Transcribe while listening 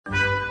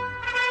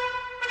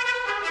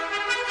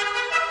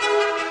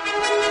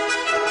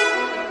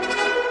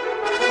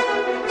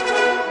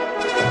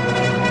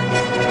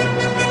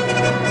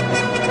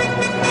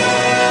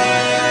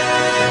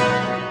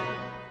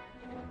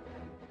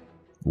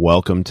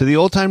Welcome to the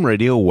Old Time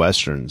Radio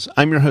Westerns.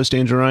 I'm your host,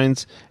 Andrew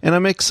Rhines, and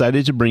I'm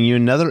excited to bring you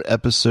another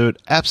episode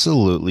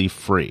absolutely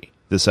free.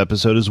 This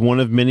episode is one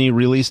of many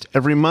released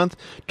every month,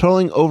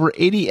 totaling over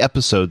 80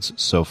 episodes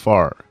so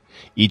far.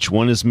 Each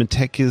one is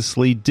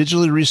meticulously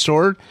digitally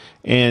restored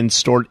and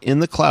stored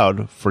in the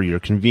cloud for your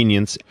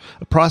convenience,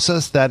 a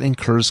process that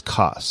incurs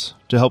costs.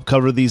 To help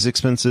cover these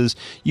expenses,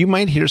 you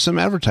might hear some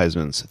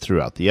advertisements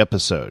throughout the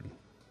episode.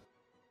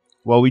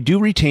 While we do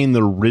retain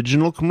the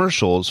original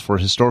commercials for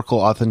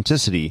historical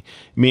authenticity,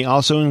 you may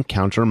also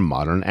encounter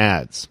modern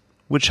ads,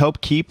 which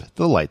help keep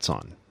the lights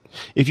on.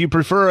 If you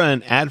prefer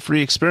an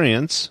ad-free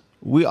experience,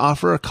 we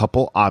offer a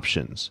couple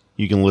options.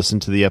 You can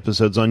listen to the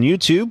episodes on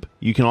YouTube.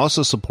 You can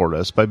also support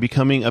us by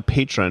becoming a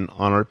patron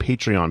on our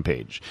Patreon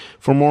page.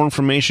 For more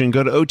information,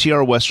 go to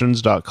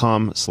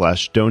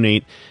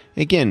otrwesterns.com/donate.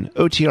 Again,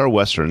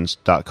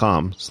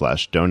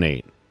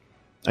 otrwesterns.com/donate.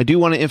 I do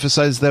want to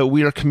emphasize that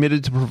we are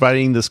committed to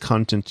providing this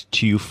content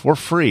to you for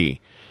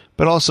free,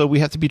 but also we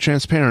have to be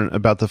transparent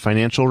about the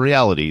financial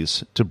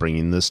realities to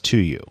bringing this to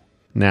you.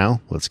 Now,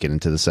 let's get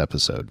into this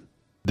episode.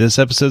 This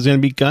episode is going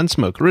to be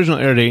Gunsmoke. Original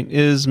air date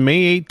is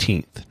May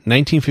 18th,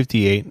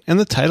 1958, and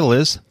the title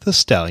is The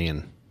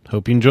Stallion.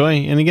 Hope you enjoy,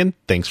 and again,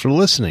 thanks for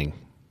listening.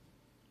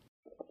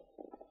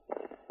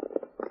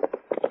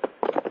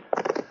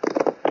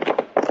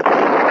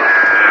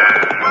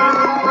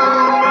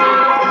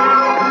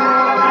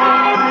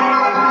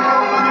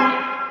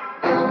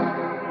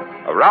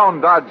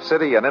 Around Dodge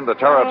City and into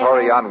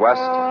territory on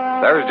west,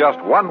 there's just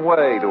one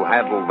way to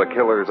handle the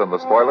killers and the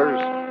spoilers,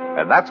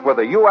 and that's with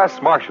a U.S.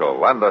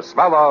 Marshal and the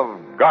smell of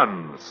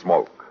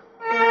Gunsmoke.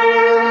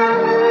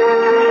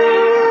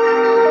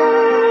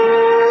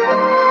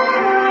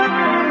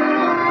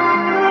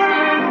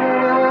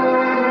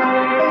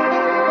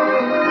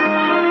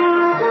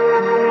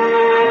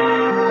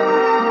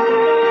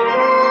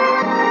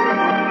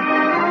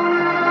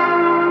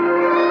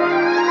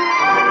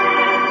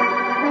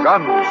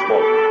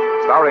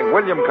 Gunsmoke, starring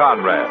William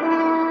Conrad,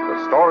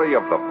 the story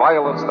of the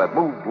violence that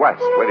moved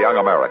west with young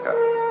America,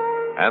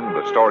 and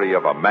the story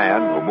of a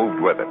man who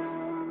moved with it.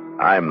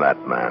 I'm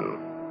that man,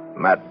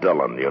 Matt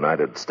Dillon,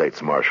 United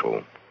States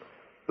Marshal.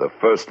 The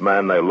first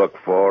man they look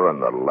for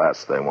and the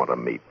last they want to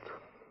meet.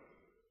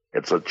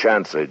 It's a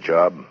chancy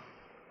job,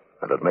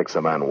 and it makes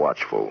a man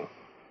watchful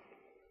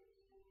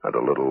and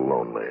a little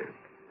lonely.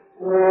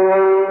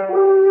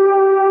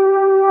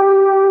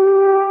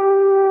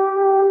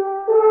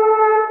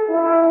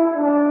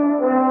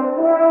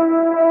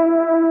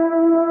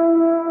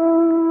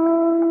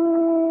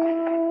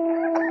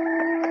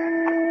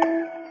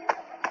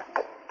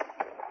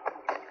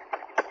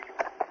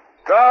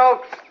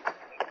 Stokes!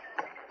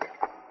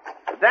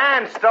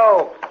 Dan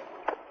Stokes!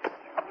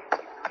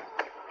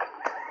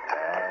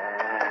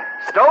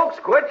 Stokes,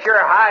 quit your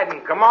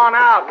hiding. Come on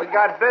out. We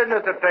got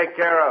business to take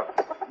care of.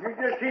 You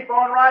just keep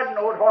on riding,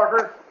 old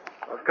Harker.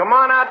 Well, come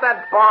on out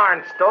that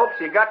barn, Stokes.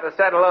 You got to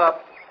settle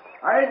up.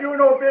 I ain't doing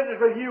no business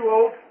with you,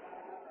 Old.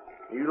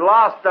 You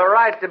lost the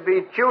right to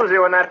be choosy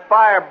when that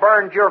fire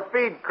burned your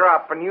feed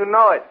crop, and you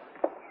know it.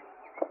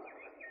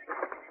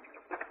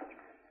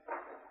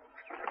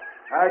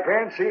 I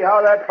can't see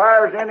how that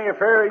fire's any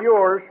affair of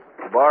yours.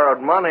 You borrowed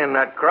money in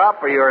that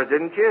crop of yours,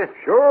 didn't you?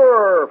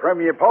 Sure,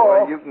 from your pa.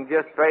 Well, you can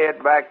just pay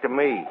it back to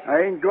me. I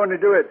ain't going to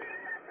do it.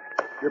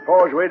 Your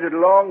pa's waited a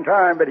long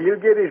time, but he'll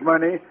get his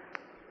money.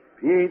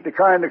 He ain't the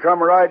kind to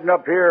come riding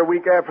up here a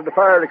week after the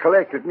fire to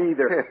collect it,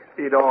 neither.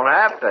 You don't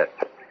have to.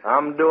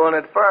 I'm doing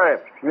it for him.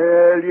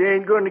 Well, you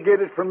ain't going to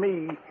get it from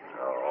me.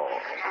 Oh.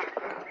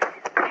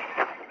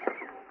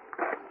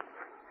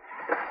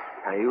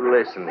 Now, you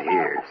listen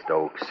here,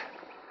 Stokes.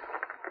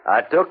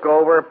 I took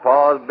over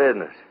Pa's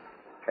business.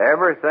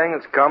 Everything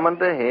that's coming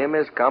to him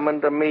is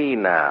coming to me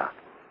now.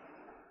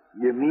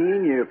 You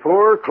mean you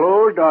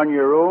foreclosed on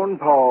your own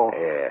pa?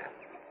 Yeah.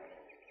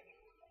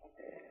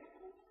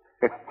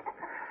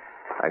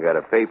 I got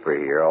a paper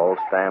here, all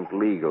stamped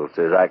legal,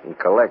 says I can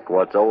collect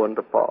what's owing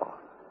to Pa.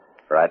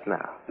 Right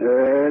now.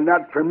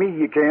 Not for me,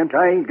 you can't.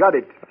 I ain't got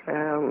it.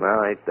 Well,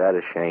 now, ain't that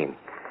a shame.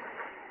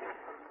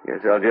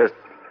 Guess I'll just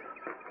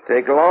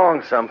take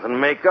along something,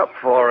 make up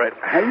for it.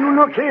 Now, you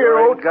look here,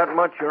 I Old. ain't got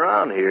much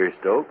around here,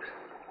 Stokes.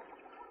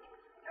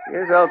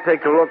 Guess I'll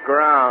take a look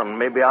around,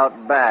 maybe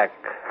out back.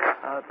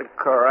 Out the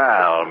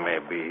corral,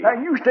 maybe. Now,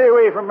 you stay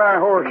away from my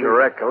horse. You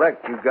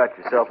recollect you got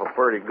yourself a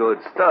pretty good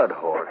stud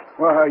horse.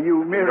 Well,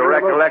 you You miserable...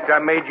 recollect I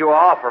made you an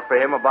offer for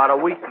him about a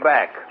week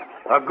back.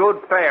 A good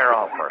fair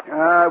offer.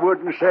 I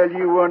wouldn't sell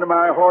you one of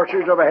my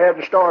horses if I had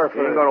to starve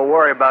You for ain't it. going to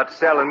worry about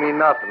selling me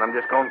nothing. I'm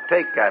just going to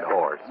take that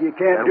horse. You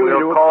can't and do it.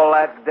 we'll call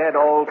that dead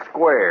old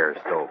square,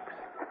 Stokes.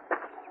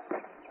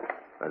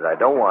 Because I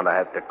don't want to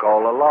have to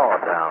call the law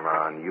down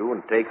on you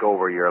and take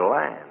over your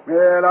land.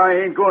 Well, I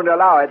ain't going to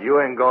allow it. You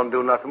ain't going to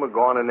do nothing but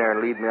go on in there and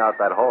lead me out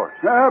that horse.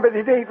 No, but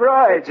it ain't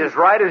right. It's as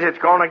right as it's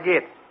going to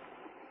get.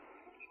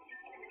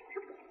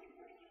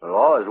 The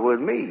law is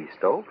with me,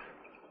 Stokes.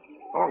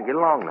 Come on, get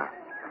along now.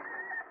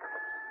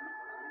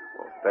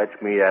 Well, fetch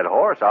me that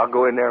horse. I'll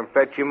go in there and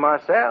fetch him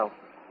myself.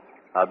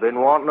 I've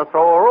been wanting to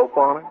throw a rope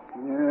on it.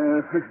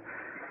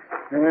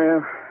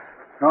 Yeah,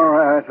 all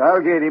right,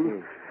 I'll get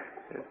him.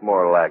 It's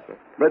more like it.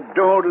 But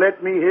don't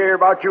let me hear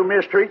about you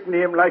mistreating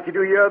him like you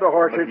do your other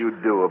horses. What you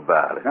do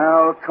about it?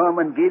 I'll come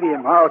and get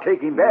him. I'll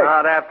take him back.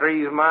 Not after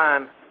he's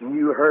mine.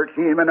 You hurt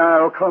him, and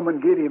I'll come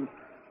and get him.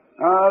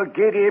 I'll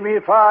get him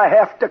if I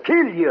have to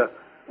kill you.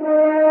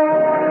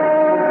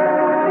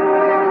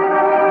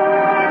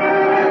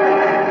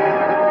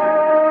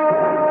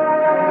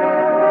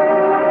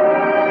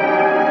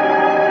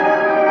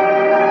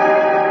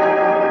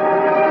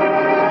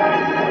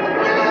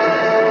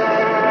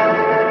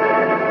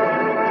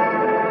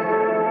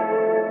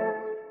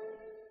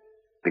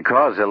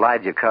 Because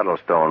Elijah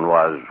Cuddlestone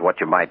was what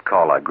you might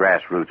call a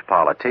grassroots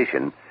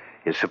politician,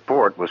 his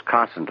support was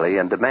constantly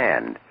in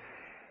demand.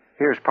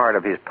 Here's part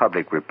of his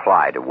public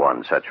reply to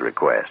one such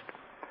request.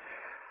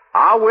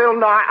 I will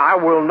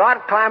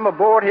not climb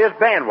aboard his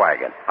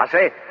bandwagon. I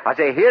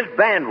say his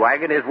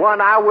bandwagon is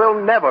one I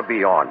will never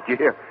be on. You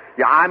hear?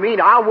 Yeah,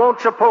 I won't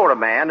support a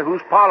man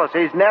whose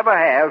policies never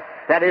have,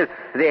 that is,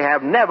 they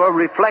have never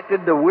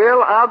reflected the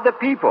will of the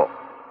people.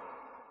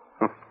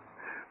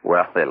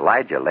 Well,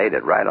 Elijah laid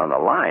it right on the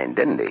line,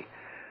 didn't he?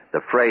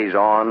 The phrase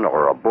on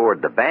or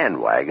aboard the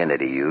bandwagon that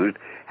he used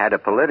had a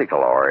political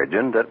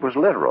origin that was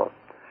literal.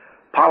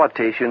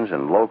 Politicians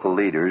and local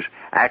leaders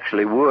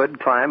actually would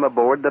climb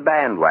aboard the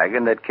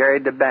bandwagon that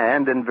carried the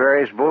band and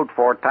various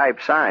vote-for type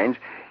signs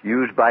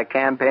used by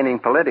campaigning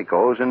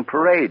politicos in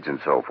parades and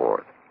so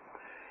forth.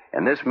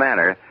 In this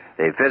manner,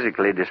 they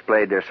physically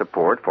displayed their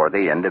support for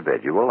the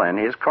individual and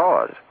his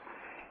cause.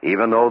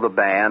 Even though the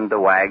band, the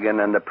wagon,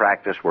 and the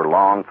practice were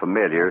long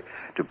familiar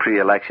to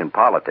pre-election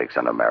politics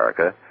in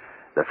America,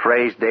 the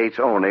phrase dates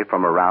only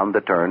from around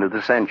the turn of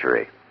the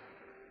century.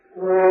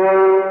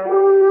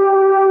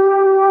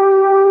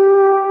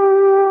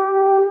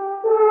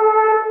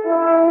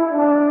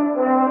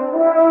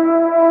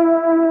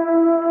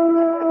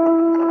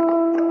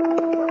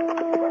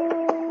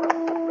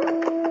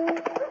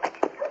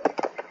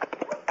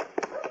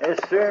 Yes,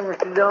 sir,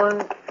 Mr.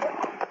 Dillon.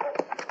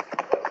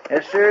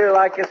 Yes, sir,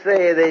 like I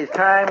say, there's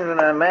times when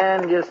a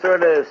man just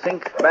sort of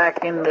sinks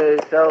back into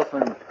himself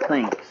and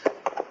thinks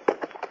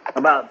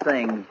about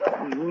things,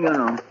 you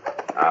know.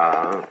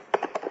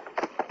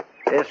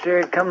 Yes, sir,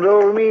 it comes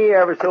over me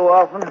every so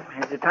often.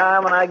 It's a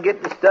time when I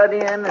get to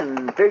studying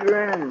and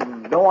figuring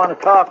and don't want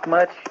to talk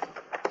much.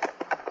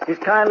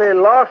 Just kind of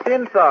lost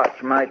in thoughts,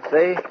 you might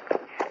say.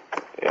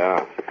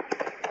 Yeah.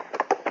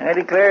 I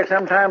declare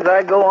sometimes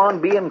I go on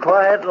being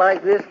quiet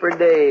like this for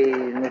days,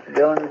 Mr.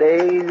 Dillon,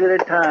 days at a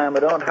time. I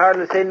don't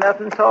hardly say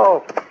nothing at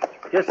all.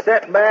 Just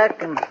sit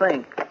back and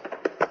think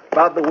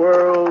about the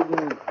world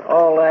and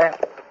all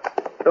that.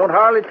 Don't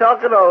hardly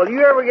talk at all.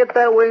 You ever get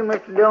that way,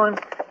 Mr. Dillon?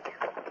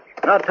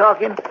 Not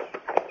talking?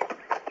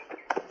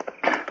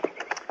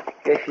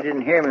 Guess you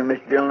didn't hear me,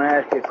 Mr. Dillon. I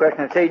asked you a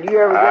question. I say, do you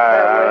ever get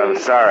that way? I'm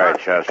sorry,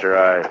 Chester.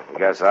 I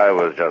guess I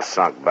was just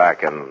sunk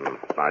back in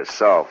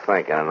myself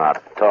thinking and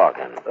not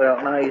talking.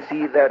 Well, now, you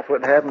see, that's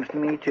what happens to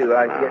me, too.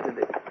 I get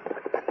it.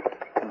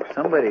 Well,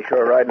 somebody's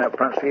sure riding up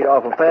Front Street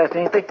awful fast,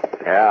 ain't they?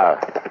 Yeah.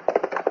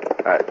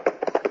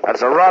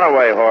 That's a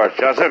runaway horse,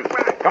 Chester.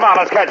 Come on,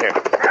 let's catch him.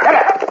 Get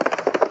it!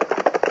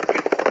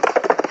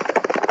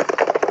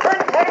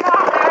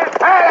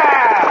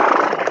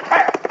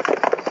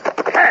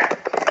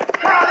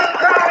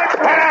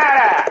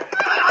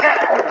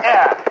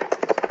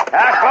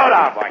 Slow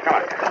down, boy. Come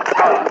on.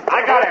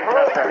 I got him,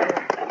 Chester.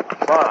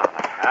 Slow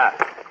down.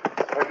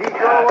 But he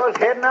sure was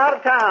heading out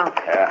of town.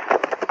 Yeah.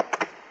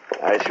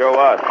 I sure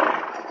was.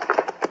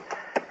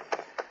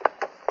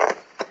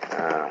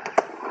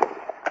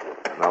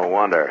 No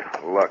wonder.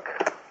 Look.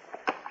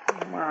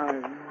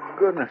 My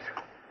goodness.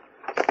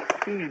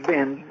 He's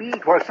been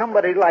beat while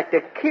somebody like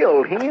to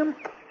kill him.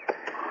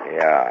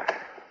 Yeah.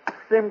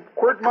 Them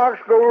quirt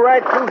marks go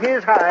right through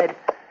his hide.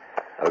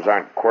 Those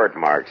aren't quirt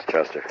marks,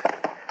 Chester.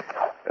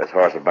 This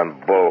horse has been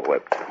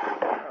bullwhipped.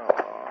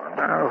 Oh,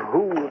 now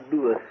who would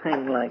do a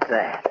thing like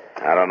that?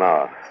 I don't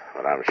know,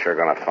 but I'm sure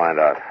going to find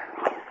out.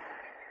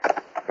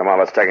 Come on,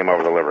 let's take him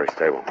over to the livery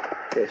stable.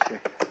 Yes,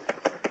 sir.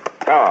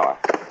 Come on.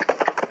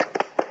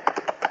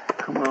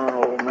 Come on,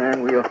 old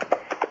man. We'll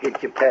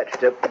get you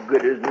patched up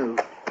good as new.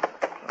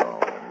 Oh,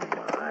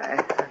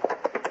 my.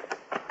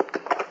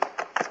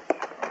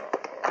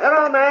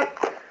 Hello,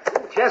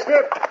 Mac.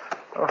 Chester.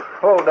 Oh,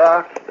 hold,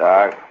 Doc.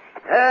 Doc.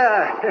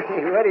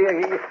 What do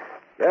you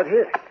got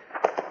here?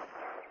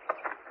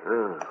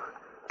 Oh.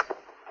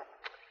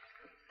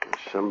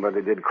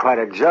 Somebody did quite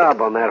a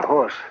job on that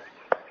horse.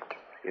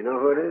 You know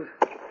who it is?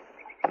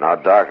 No,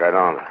 Doc, I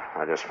don't.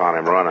 I just found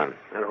him running.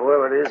 And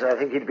whoever it is, I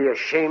think he'd be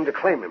ashamed to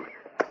claim him.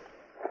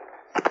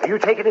 Are you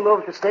taking him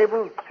over to the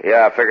stable?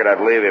 Yeah, I figured I'd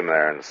leave him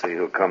there and see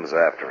who comes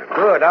after him.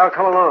 Good, I'll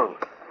come along.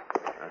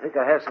 I think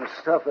I have some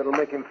stuff that'll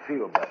make him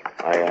feel better.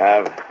 Oh, you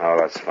have? Oh,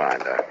 that's fine,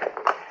 Doc.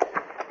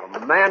 A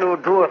man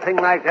who'd do a thing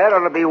like that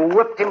ought to be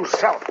whipped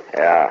himself.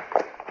 Yeah,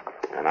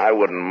 and I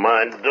wouldn't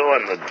mind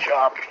doing the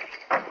job.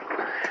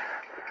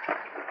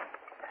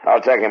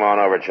 I'll take him on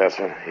over,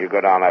 Chester. You go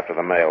down after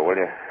the mail, will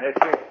you? Yes,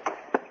 sir.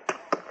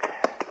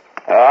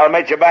 I'll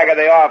meet you back at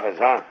the office,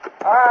 huh?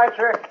 All right,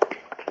 sir.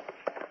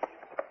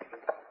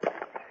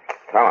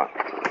 Come on.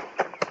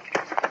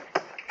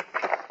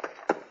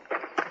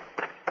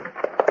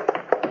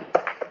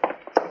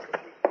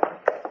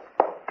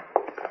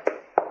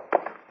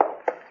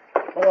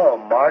 Hello,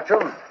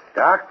 Marshal.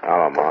 Doc?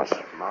 Hello, Moss.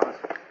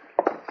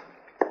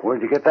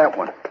 Where'd you get that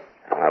one?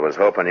 I was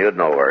hoping you'd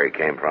know where he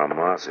came from,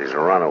 Moss. He's a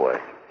runaway.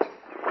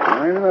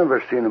 I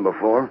never seen him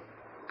before.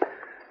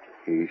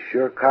 He's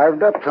sure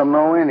carved up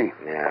somehow, ain't he?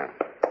 Yeah.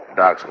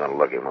 Doc's going to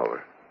look him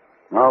over.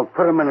 I'll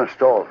put him in a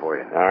stall for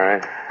you. All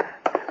right.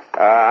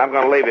 I'm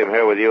going to leave him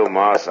here with you,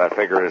 Moss. I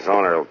figure his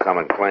owner will come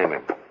and claim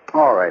him.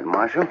 All right,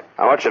 Marshal.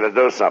 I want you to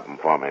do something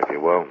for me, if you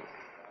will.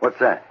 What's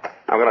that?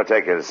 I'm going to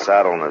take his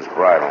saddle and his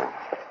bridle.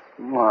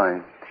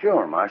 Why,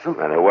 sure, Marshal.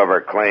 And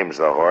whoever claims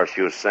the horse,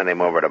 you send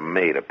him over to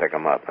me to pick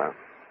him up, huh?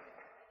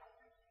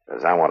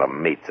 Because I want to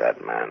meet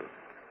that man.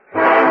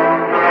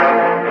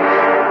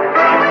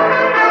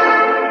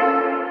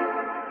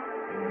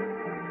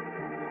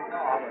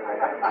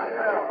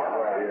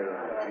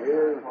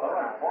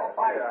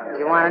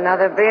 You want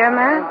another beer,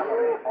 man?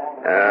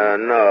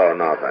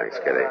 No, thanks,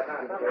 Kitty.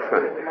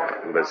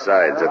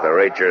 Besides, at the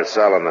rate you're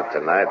selling it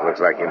tonight, looks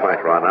like you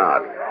might run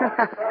out.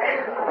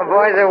 The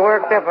boys are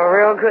worked up a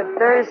real good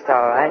thirst,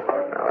 all right.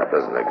 Now, that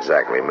doesn't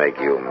exactly make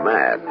you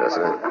mad, does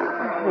it?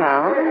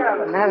 No,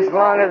 not as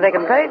long as they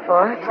can pay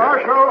for it.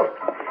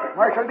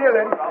 Marshal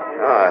Dillon.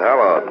 Oh,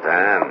 hello,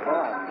 Dan.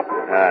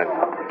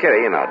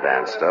 Kitty, you know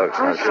Dan Stokes.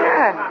 Oh,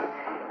 sure.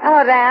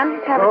 Hello,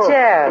 Dan. Have a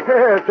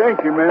chair.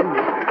 Thank you, ma'am.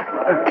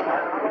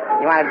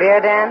 You want a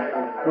beer, Dan?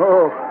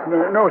 Oh,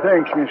 no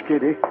thanks, Miss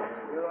Kitty.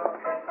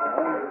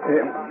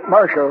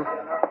 Marshal,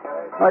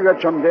 I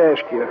got something to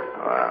ask you.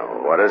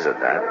 What is it,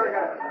 Dan?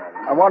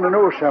 I want to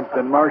know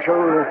something, Marshal,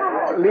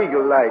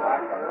 legal-like.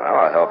 Well,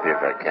 I'll help you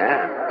if I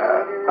can.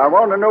 I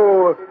want to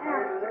know,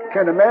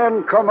 can a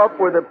man come up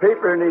with a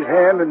paper in his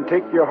hand and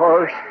take your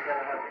horse?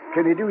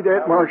 Can he do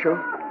that, Marshal?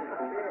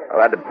 Well,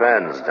 that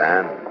depends,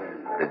 Dan.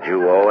 Did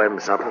you owe him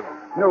something?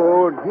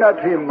 No, not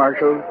him,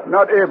 Marshal.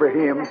 Not ever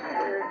him.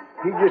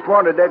 He just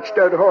wanted that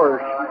stud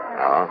horse.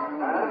 Oh?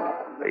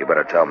 You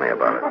better tell me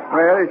about it.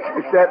 Well,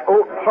 it's that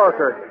Oat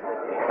Harker.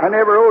 I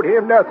never owed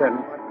him nothing,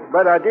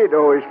 but I did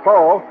owe his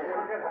paw.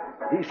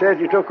 He says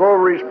he took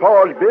over his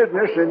paw's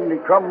business and he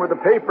come with a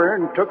paper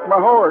and took my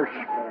horse.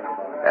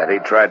 Had he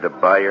tried to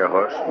buy your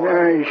horse?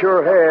 Yeah, he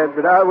sure had,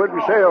 but I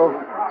wouldn't sell.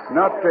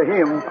 Not to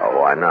him. Oh,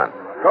 why not?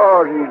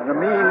 Because he's a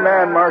mean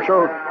man,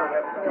 Marshal.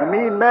 A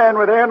mean man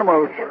with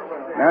animals.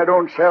 I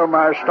don't sell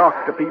my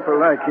stock to people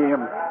like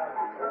him.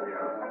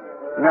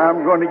 Now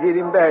I'm going to get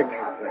him back.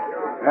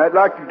 I'd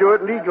like to do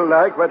it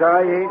legal-like, but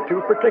I ain't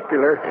too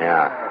particular.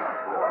 Yeah.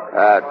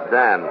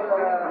 Dan,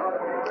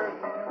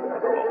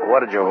 what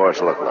did your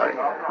horse look like?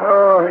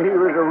 Oh, he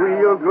was a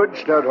real good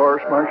stud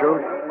horse, Marshal.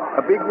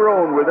 A big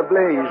roan with a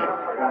blaze.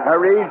 I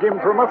raised him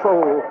from a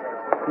foal.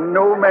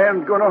 No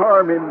man's going to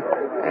harm him.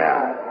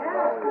 Yeah.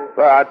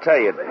 Well, I'll tell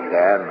you,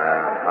 Dan,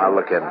 I'll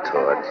look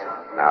into it.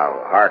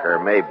 Now, Harker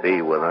may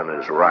be within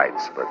his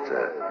rights, but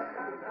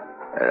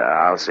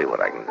I'll see what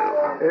I can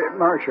do.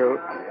 Marshal,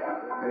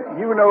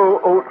 you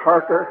know Oat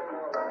Harker?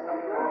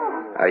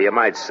 You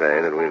might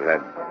say that we've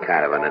had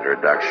kind of an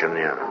introduction,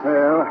 yeah.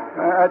 Well,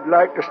 I'd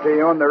like to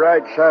stay on the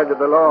right side of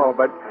the law,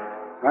 but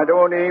I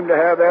don't aim to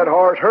have that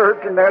horse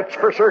hurt, and that's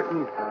for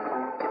certain.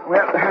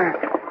 Well,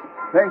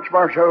 thanks,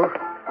 Marshal.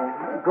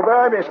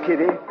 Goodbye, Miss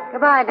Kitty.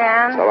 Goodbye,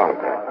 Dan. So long,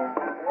 Pat.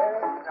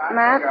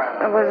 Matt,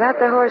 was that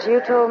the horse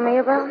you told me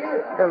about?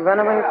 The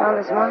runaway you found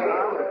this morning?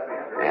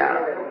 Yeah.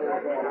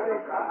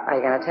 Are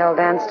you going to tell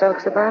Dan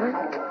Stokes about it?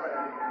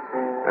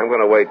 I'm going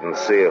to wait and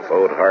see if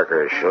Oat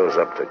Harker shows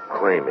up to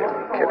claim him,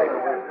 Kitty.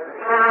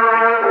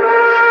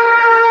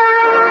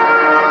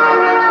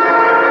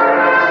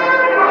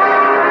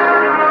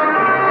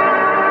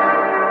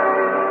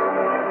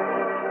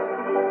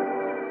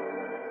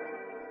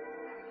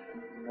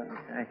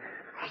 I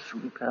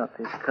sweep out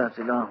this cussed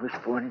office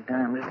 40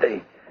 times a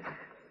day.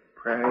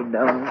 Prairie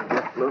dogs,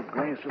 just little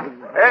place of the...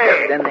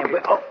 Hey! Then they...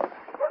 Oh!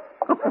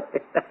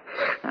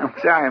 I'm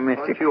sorry,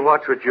 mister. You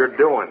watch what you're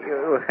doing.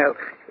 Well,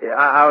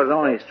 I was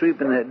only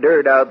sweeping the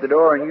dirt out the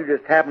door, and you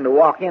just happened to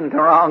walk in at the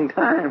wrong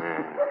time.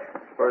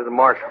 Where's the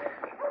marshal?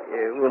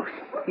 Well,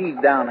 he's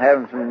down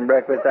having some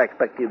breakfast. I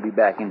expect he'll be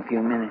back in a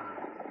few minutes.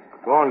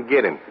 Go on and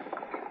get him.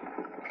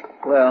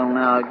 Well,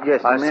 now,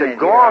 just a minute. I said,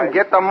 go on and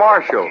get the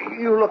marshal.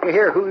 You look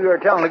here who you're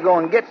telling to go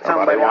and get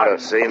somebody. Want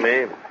to see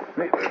me?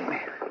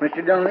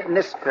 Mr. Dillon,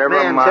 this Never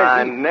man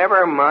mind. says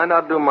Never mind.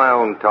 I'll do my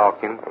own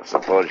talking. Well,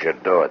 suppose you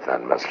do it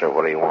then, mister.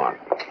 What do you want?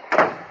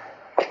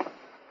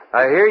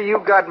 I hear you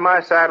got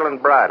my saddle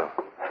and bridle.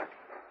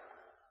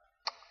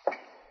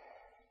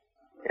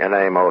 Your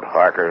name, Oat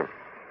Harker?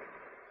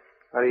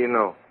 How do you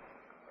know?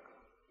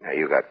 Now,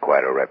 you got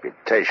quite a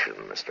reputation,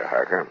 Mr.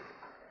 Harker.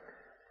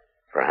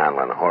 For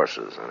handling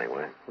horses,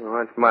 anyway.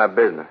 Well, that's my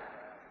business.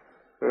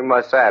 Where's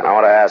my saddle? I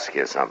want to ask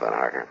you something,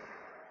 Harker.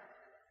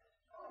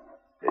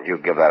 Did you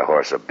give that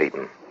horse a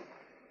beating?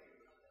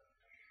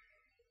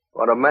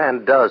 What a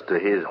man does to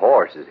his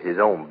horse is his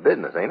own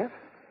business, ain't it?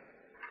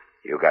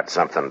 You got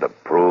something to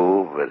prove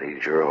it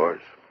he's your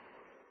horse?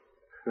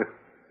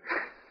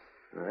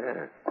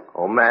 Yeah.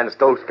 Old man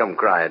Stokes come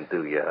crying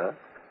to you, huh?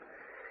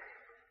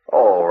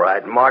 All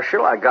right,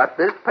 Marshal, I got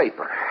this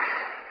paper.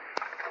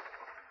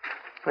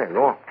 Here,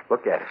 go on.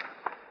 Look at it.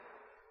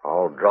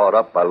 All drawn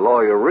up by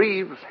Lawyer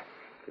Reeves.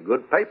 It's a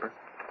good paper.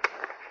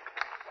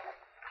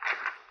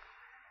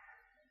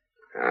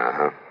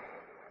 Uh-huh.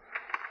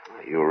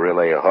 You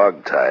really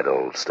hog-tied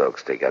old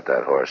Stokes to get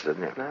that horse,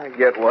 didn't you? I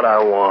get what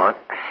I want.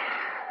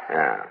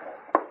 Yeah.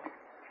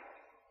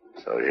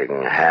 So you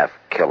can half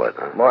kill it,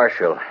 huh?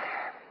 Marshal,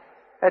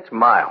 that's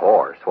my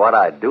horse. What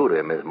I do to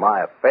him is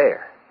my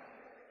affair.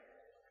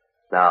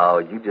 Now,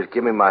 you just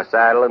give me my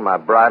saddle and my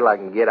bridle, I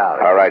can get out of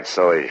here. All right,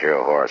 so is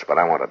your horse, but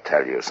I want to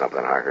tell you something,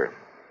 Harker.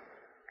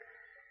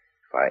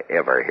 If I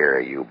ever hear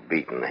you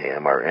beating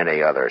him or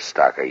any other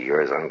stock of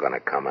yours, I'm going to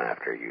come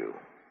after you.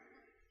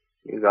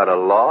 You got a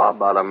law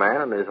about a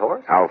man and his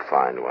horse? I'll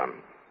find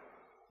one.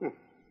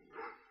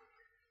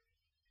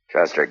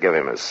 Chester, give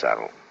him his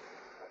saddle.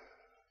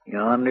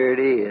 Yonder it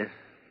is.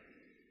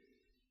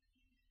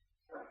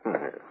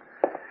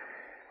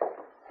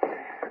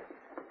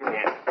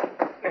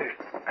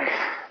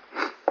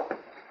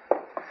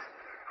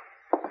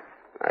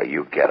 Now,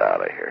 you get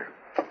out of here.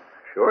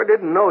 Sure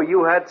didn't know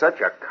you had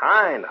such a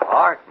kind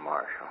heart,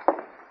 Marshal.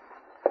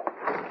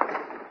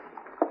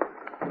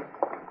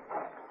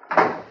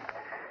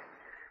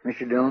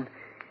 Mr. Dillon,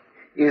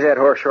 is that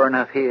horse sure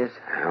enough his?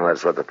 Well,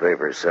 that's what the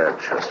paper said,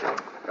 Chester.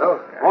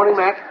 Oh, morning,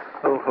 Matt.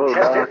 Oh,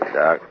 Chester.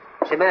 Doc,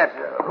 Say, Matt,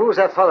 who's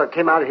that fellow that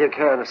came out of here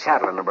carrying a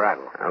saddle and a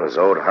bridle? that was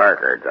Ode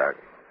Harker, Doc.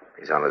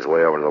 He's on his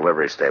way over to the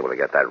livery stable to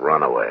get that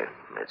runaway.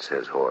 It's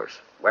his horse.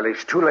 Well,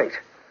 he's too late.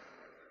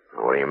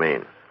 What do you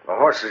mean? The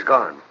horse is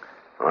gone.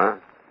 What?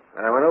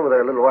 And I went over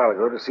there a little while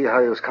ago to see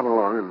how he was coming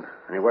along,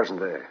 and he wasn't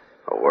there.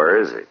 Well,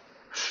 where is he?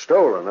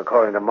 Stolen,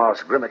 according to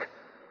Moss Grimmick.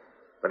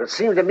 But it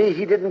seemed to me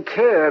he didn't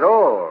care at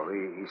all.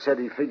 He said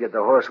he figured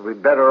the horse would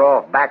be better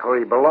off back where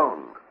he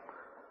belonged.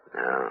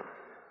 Yeah.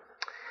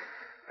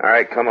 All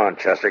right, come on,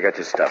 Chester. Get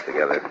your stuff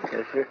together.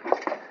 Yes, sir.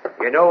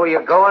 You know where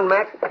you're going,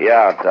 Matt?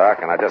 Yeah, Doc,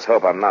 and I just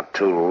hope I'm not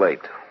too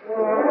late.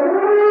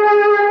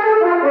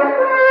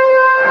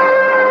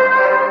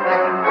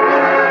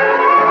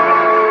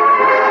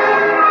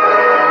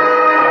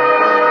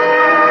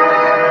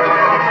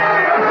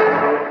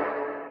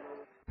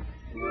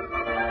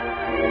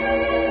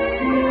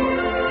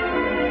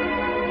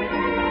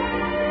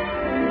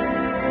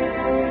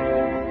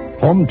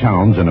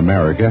 Hometowns in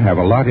America have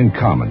a lot in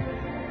common,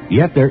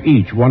 yet they're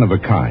each one of a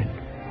kind.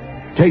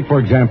 Take, for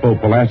example,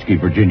 Pulaski,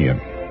 Virginia.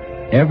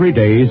 Every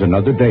day is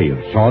another day of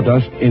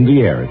sawdust in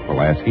the air at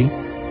Pulaski,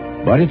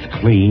 but it's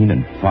clean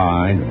and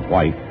fine and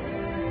white.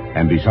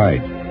 And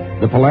besides,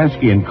 the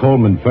Pulaski and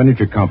Coleman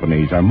Furniture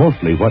Companies are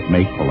mostly what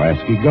make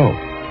Pulaski go.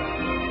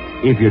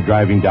 If you're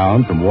driving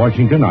down from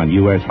Washington on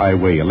U.S.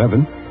 Highway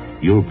 11,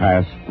 you'll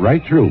pass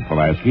right through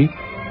Pulaski,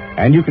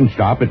 and you can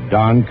stop at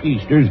Don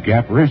Keister's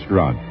Gap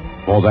Restaurant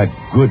for that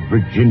good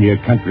Virginia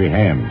country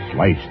ham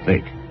sliced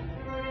thick.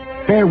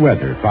 Fair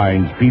weather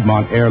finds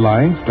Piedmont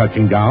Airlines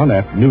touching down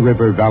at New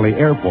River Valley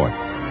Airport,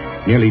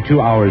 nearly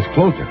 2 hours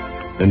closer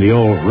than the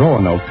old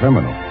Roanoke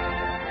terminal.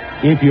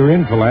 If you're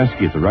in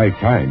Pulaski at the right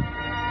time,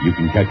 you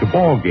can catch a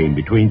ball game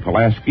between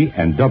Pulaski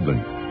and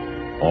Dublin.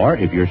 Or,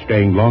 if you're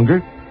staying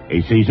longer,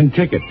 a season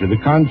ticket to the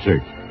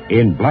concert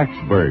in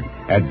Blacksburg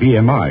at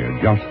BMI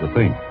are just the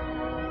thing.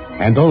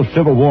 And those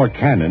Civil War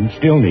cannons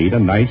still need a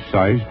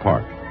nice-sized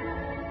park.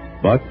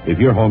 But if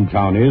your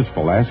hometown is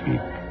Pulaski,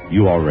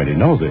 you already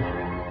know this.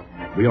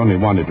 We only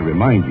wanted to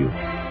remind you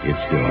it's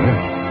still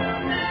there.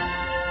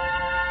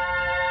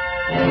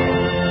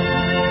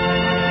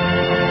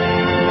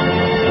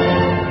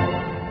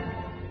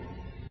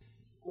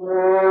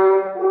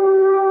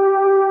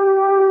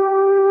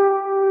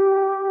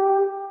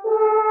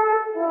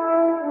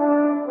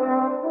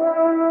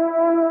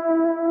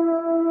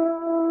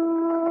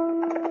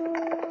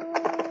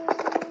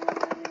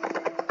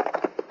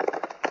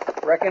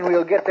 Reckon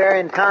we'll get there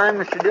in time,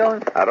 Mr.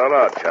 Dillon? I don't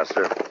know,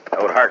 Chester.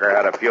 Old Harker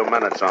had a few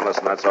minutes on us,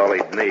 and that's all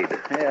he'd need.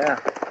 Yeah.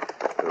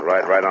 We'll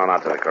ride right on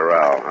out to the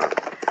corral, huh?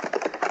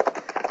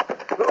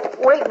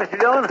 Wait, Mr.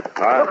 Dillon.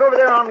 Huh? Look over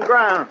there on the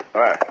ground.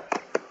 Where?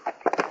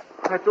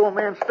 That's old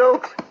man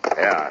Stokes.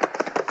 Yeah.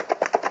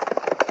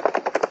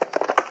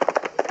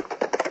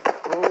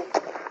 Oh.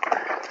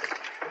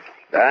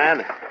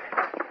 Dan?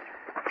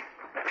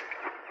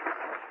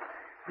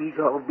 He's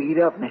all beat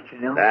up, Mr.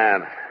 Dillon.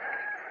 Dan.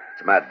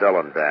 It's Matt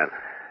Dillon, Dan.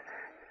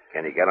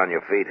 Can you get on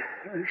your feet?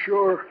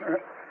 Sure.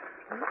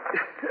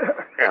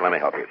 Here, let me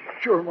help you.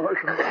 Sure,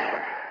 Marshal.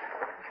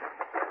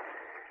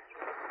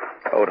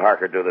 How'd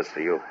Harker do this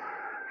to you?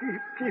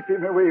 Keep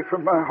him away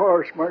from my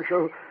horse,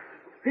 Marshal.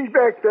 He's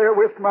back there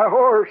with my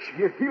horse.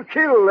 You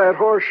killed that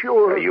horse,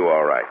 sure. Are you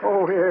all right?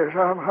 Oh, yes,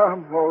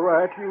 I'm all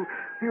right.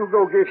 You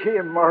go get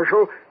him,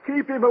 Marshal.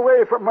 Keep him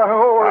away from my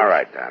horse. All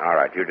right, Dan. All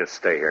right. You just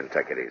stay here and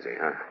take it easy,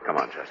 huh? Come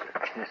on, Chester.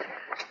 Yes, sir.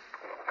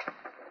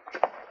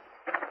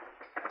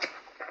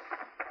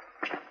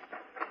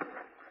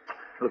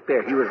 Look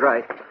there, he was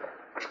right.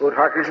 Old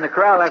Harker's in the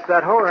corral after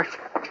that horse.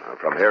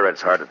 From here,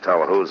 it's hard to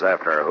tell who's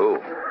after who.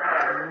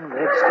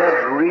 That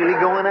stud's really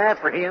going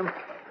after him.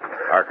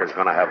 Harker's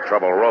going to have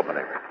trouble roping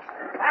him.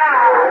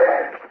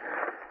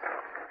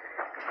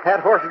 That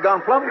horse has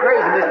gone plumb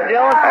crazy, Mr.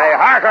 Dillon. Hey,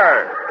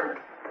 Harker!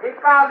 He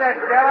found that,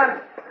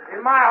 Dillon.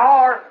 It's my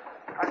horse.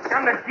 I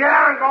come to get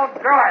out and go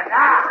through it.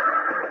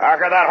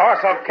 Harker, that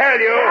horse will kill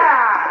you.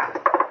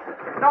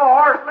 No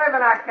horse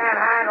living I can't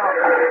handle.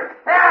 You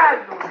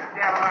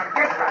Dillon.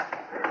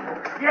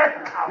 Get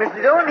out.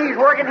 Mr. Dillon, he's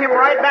working him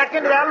right back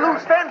into that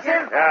loose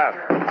fencing. Yeah.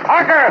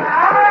 Harker!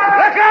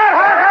 Look out,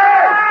 Harker!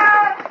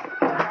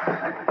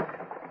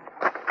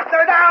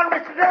 They're down,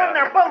 Mr. Dillon.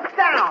 They're both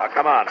down. Oh,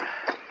 come on.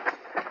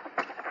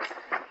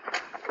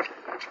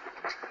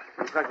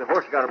 Looks like the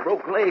horse got a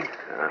broke leg.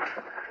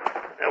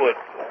 We'll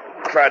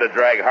try to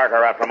drag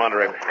Harker out from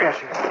under him. Yes,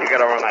 sir. You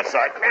get over on that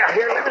side. Now,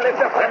 here, let me lift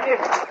up on this.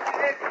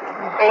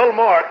 A little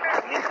more.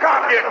 He's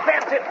caught on the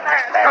fence. There.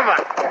 Come on.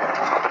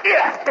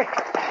 Yeah.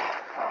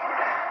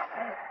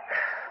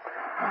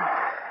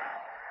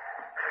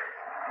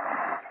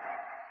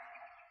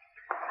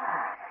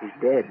 He's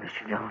dead,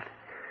 Mr. Dillon.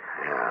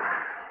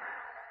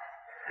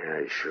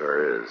 Yeah, he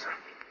sure is.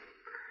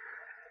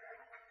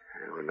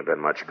 It wouldn't have been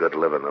much good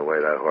living the way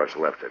that horse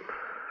left him.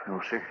 No,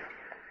 sir.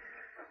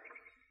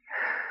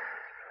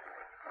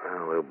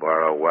 Well, we'll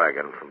borrow a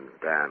wagon from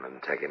Dan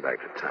and take him back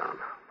to town.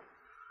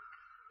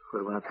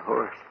 What about the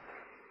horse?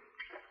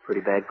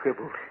 Pretty bad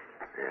crippled.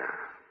 Yeah.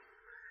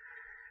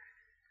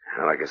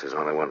 Well, I guess there's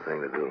only one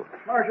thing to do.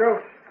 Marshal,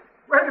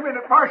 wait a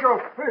minute,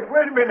 Marshal.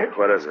 Wait a minute.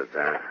 What is it,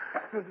 Dan?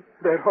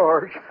 That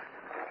horse.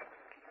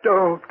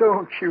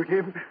 Don't shoot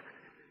him.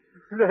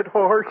 That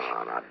horse.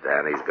 Oh, now,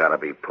 Dan, he's got to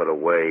be put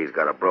away. He's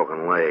got a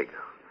broken leg.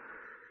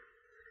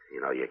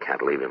 You know, you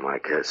can't leave him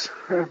like this.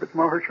 But,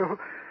 Marshal,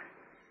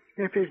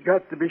 if he's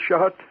got to be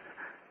shot,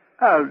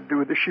 I'll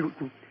do the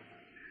shooting.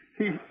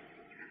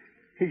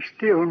 He's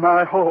still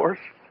my horse.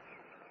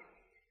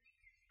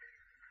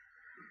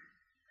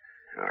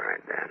 All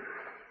right, Dan.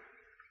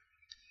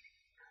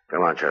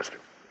 Come on, Chester.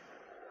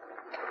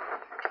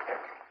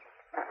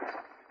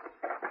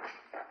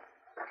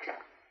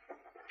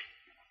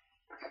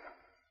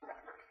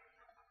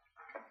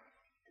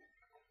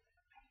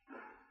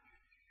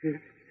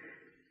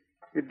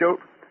 It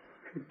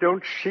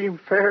don't seem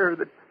fair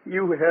that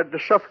you had to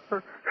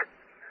suffer.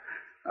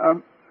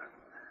 I'm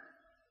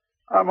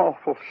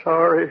awful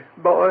sorry,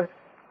 boy.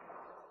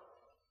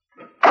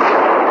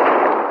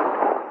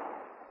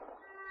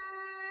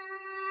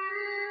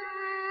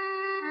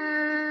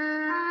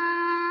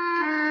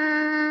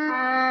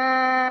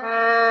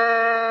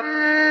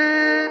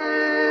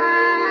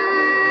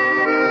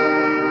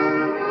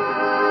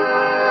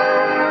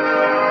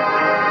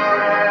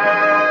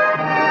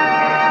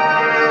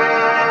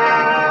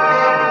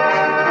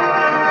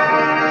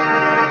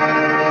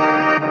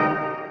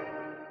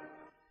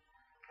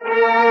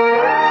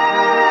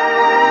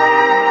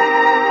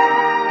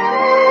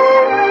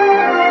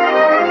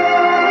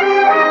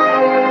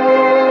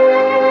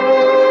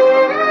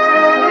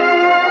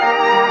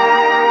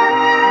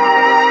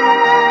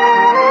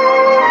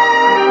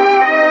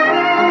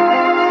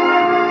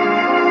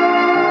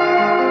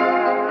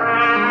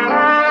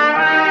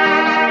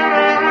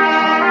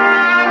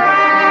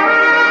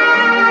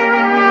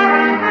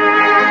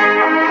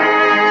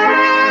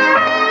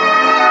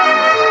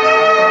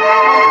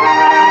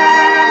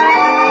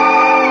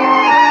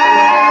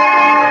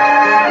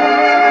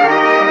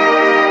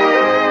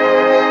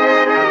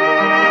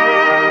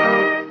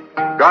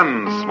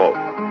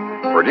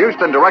 Gunsmoke. Produced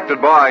and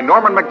directed by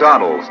Norman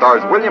Macdonald,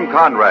 stars William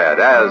Conrad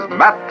as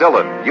Matt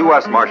Dillon,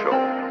 U.S. Marshal.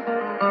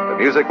 The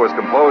music was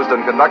composed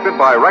and conducted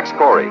by Rex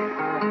Corey.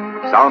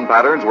 Sound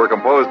patterns were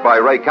composed by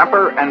Ray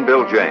Kemper and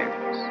Bill James.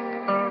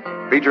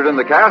 Featured in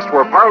the cast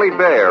were Parley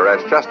Bear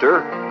as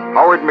Chester,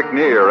 Howard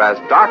McNear as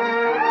Doc,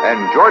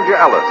 and Georgia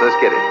Ellis as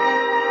Kitty.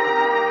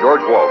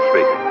 George Walsh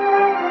speaking.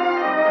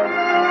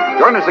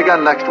 Join us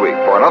again next week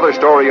for another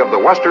story of the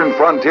western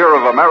frontier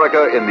of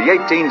America in the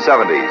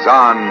 1870s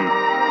on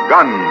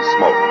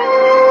Gunsmoke.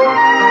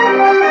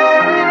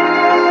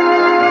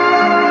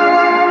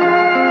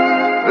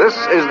 This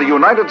is the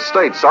United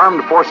States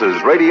Armed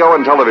Forces Radio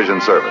and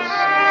Television Service.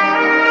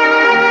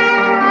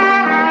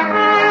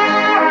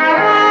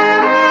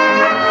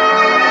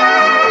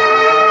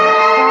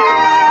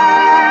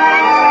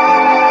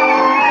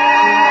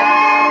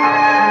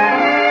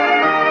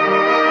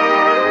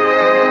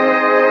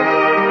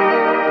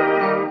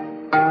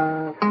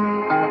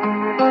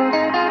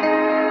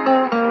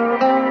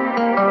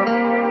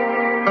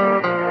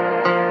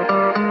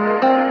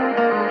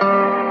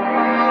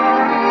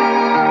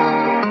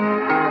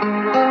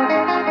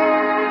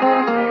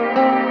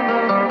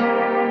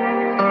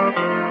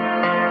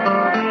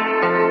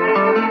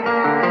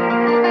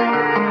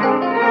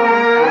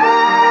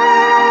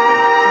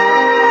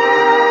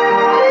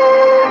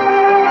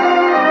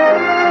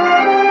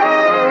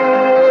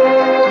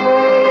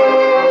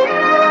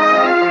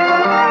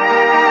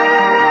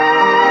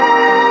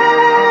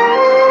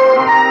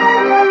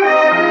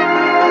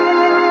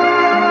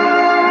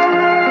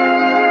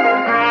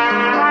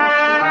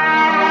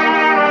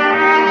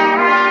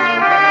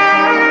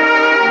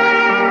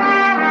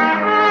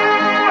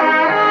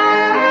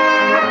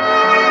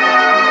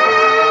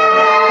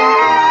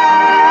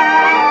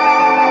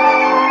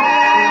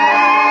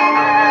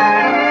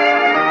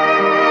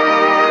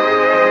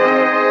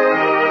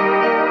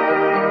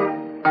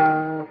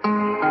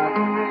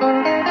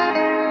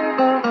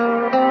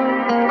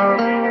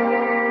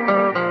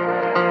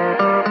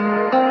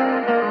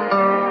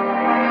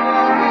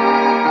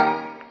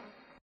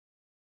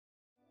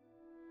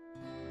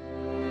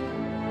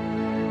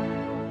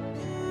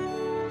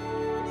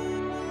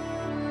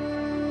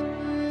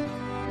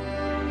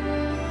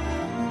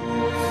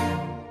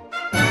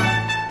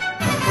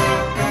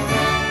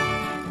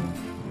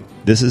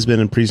 This has been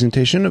a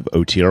presentation of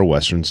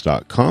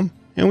OTRWesterns.com,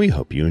 and we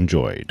hope you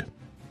enjoyed.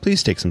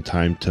 Please take some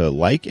time to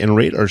like and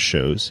rate our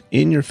shows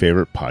in your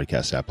favorite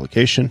podcast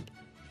application.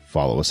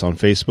 Follow us on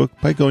Facebook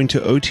by going to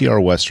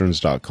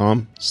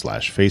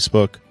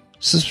OTRWesterns.com/Facebook.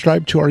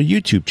 Subscribe to our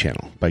YouTube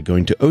channel by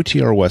going to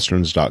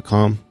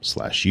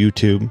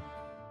OTRWesterns.com/YouTube.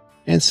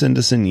 And send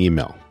us an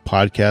email,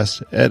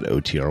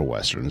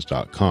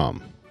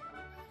 podcast@OTRWesterns.com.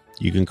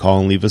 You can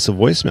call and leave us a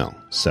voicemail,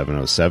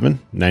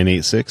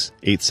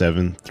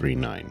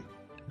 707-986-8739.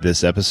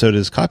 This episode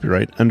is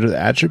copyright under the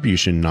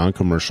Attribution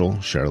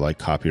Non-Commercial Share Alike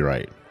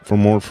Copyright. For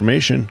more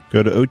information,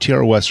 go to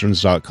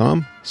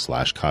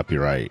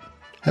OTRWesterns.com/copyright.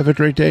 Have a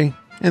great day,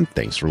 and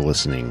thanks for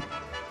listening.